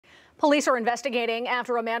Police are investigating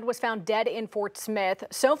after a man was found dead in Fort Smith.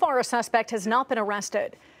 So far, a suspect has not been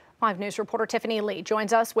arrested. 5 News reporter Tiffany Lee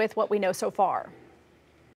joins us with what we know so far.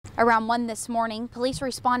 Around 1 this morning, police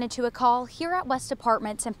responded to a call here at West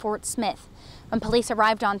Apartments in Fort Smith. When police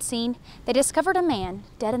arrived on scene, they discovered a man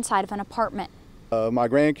dead inside of an apartment. My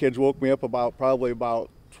grandkids woke me up probably about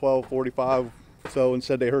 12:45 so and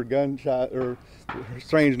said they heard gunshot or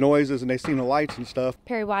strange noises and they seen the lights and stuff.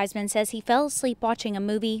 Perry Wiseman says he fell asleep watching a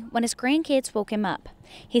movie when his grandkids woke him up.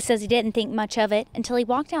 He says he didn't think much of it until he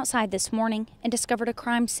walked outside this morning and discovered a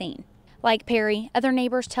crime scene. Like Perry, other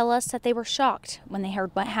neighbors tell us that they were shocked when they heard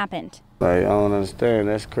what happened. I don't understand.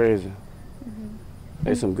 That's crazy.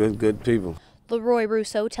 They're some good people. Leroy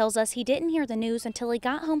Russo tells us he didn't hear the news until he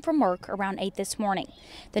got home from work around 8 this morning.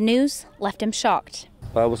 The news left him shocked.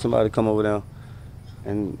 Why would somebody come over there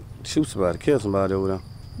and shoot somebody, kill somebody over there?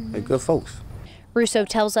 They're good folks. Russo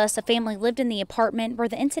tells us a family lived in the apartment where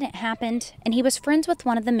the incident happened, and he was friends with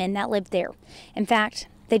one of the men that lived there. In fact,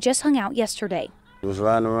 they just hung out yesterday. He was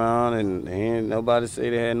riding around and nobody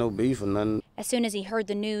said they had no beef or nothing. As soon as he heard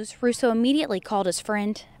the news, Russo immediately called his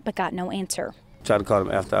friend, but got no answer. Tried to call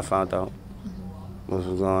him after I found out what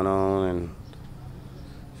was going on, and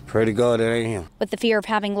pray to God it ain't him. With the fear of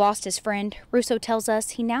having lost his friend, Russo tells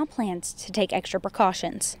us he now plans to take extra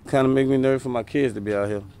precautions. Kind of make me nervous for my kids to be out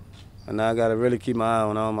here. And now I got to really keep my eye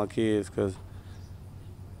on all my kids because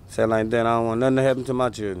said like that, I don't want nothing to happen to my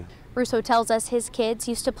children. Russo tells us his kids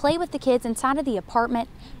used to play with the kids inside of the apartment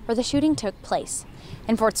where the shooting took place.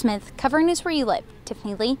 In Fort Smith, covering news where you live,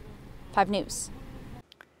 Tiffany Lee, 5 News.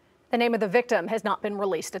 The name of the victim has not been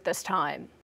released at this time.